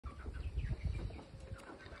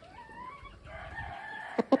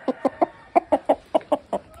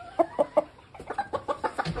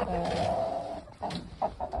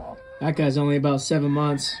That guy's only about 7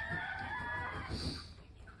 months.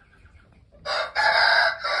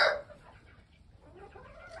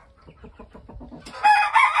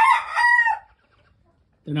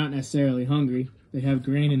 They're not necessarily hungry. They have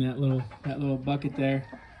grain in that little bucket there.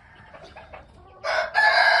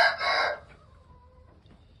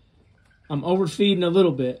 I'm overfeeding a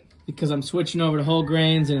little bit because I'm switching over to whole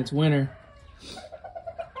grains and it's winter.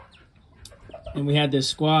 And we had this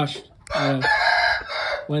squash.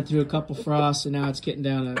 Went through a couple frosts and now it's getting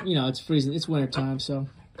down to, it's freezing. It's winter time, so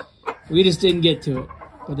we just didn't get to it.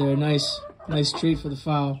 But they're a nice treat for the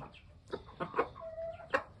fowl.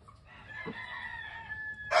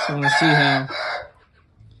 So I want to see how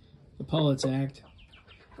the pullets act.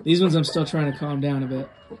 These ones I'm still trying to calm down a bit.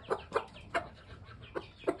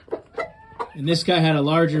 And this guy had a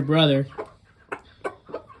larger brother.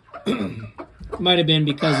 Might have been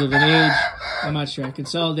because of an age. I'm not sure. I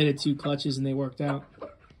consolidated 2 clutches and they worked out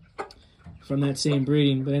from that same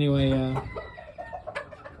breeding. But anyway,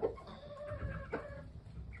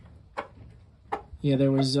 yeah,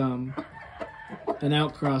 there was an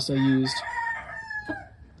outcross I used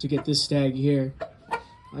to get this stag here.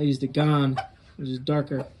 I used a Gone, which is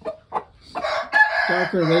darker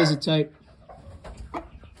razor type.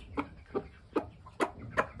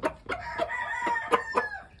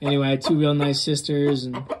 Anyway, I had 2 real nice sisters,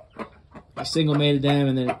 and I single mated them,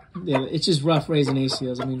 and then it's just rough raising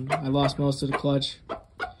Asils. I mean, I lost most of the clutch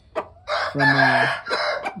from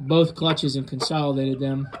both clutches and consolidated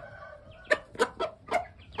them.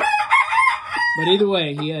 But either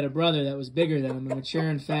way, he had a brother that was bigger than him and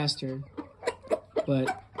maturing faster.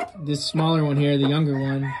 But this smaller one here, the younger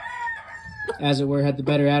one, as it were, had the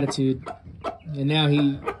better attitude. And now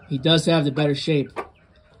he does have the better shape.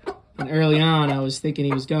 And early on, I was thinking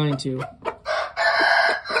he was going to.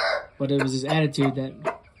 But it was his attitude that,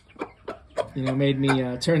 made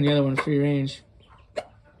me turn the other one free range.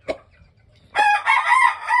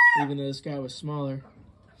 Even though this guy was smaller.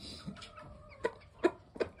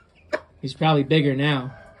 He's probably bigger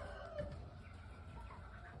now.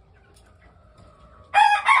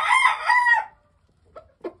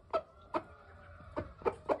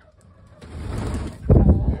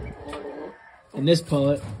 And this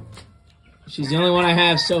pullet, she's the only one I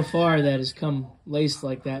have so far that has come laced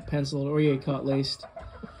like that, penciled or you caught laced.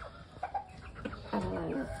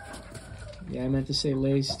 Yeah, I meant to say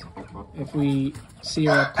laced. If we see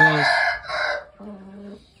her up close.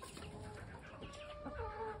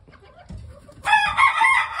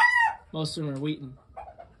 Most of them are wheaten.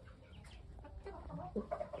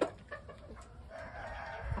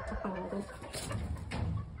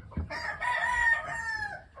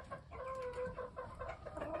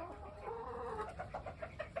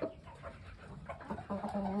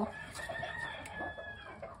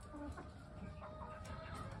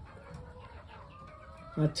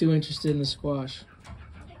 Not too interested in the squash.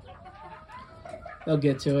 They'll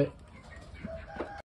get to it.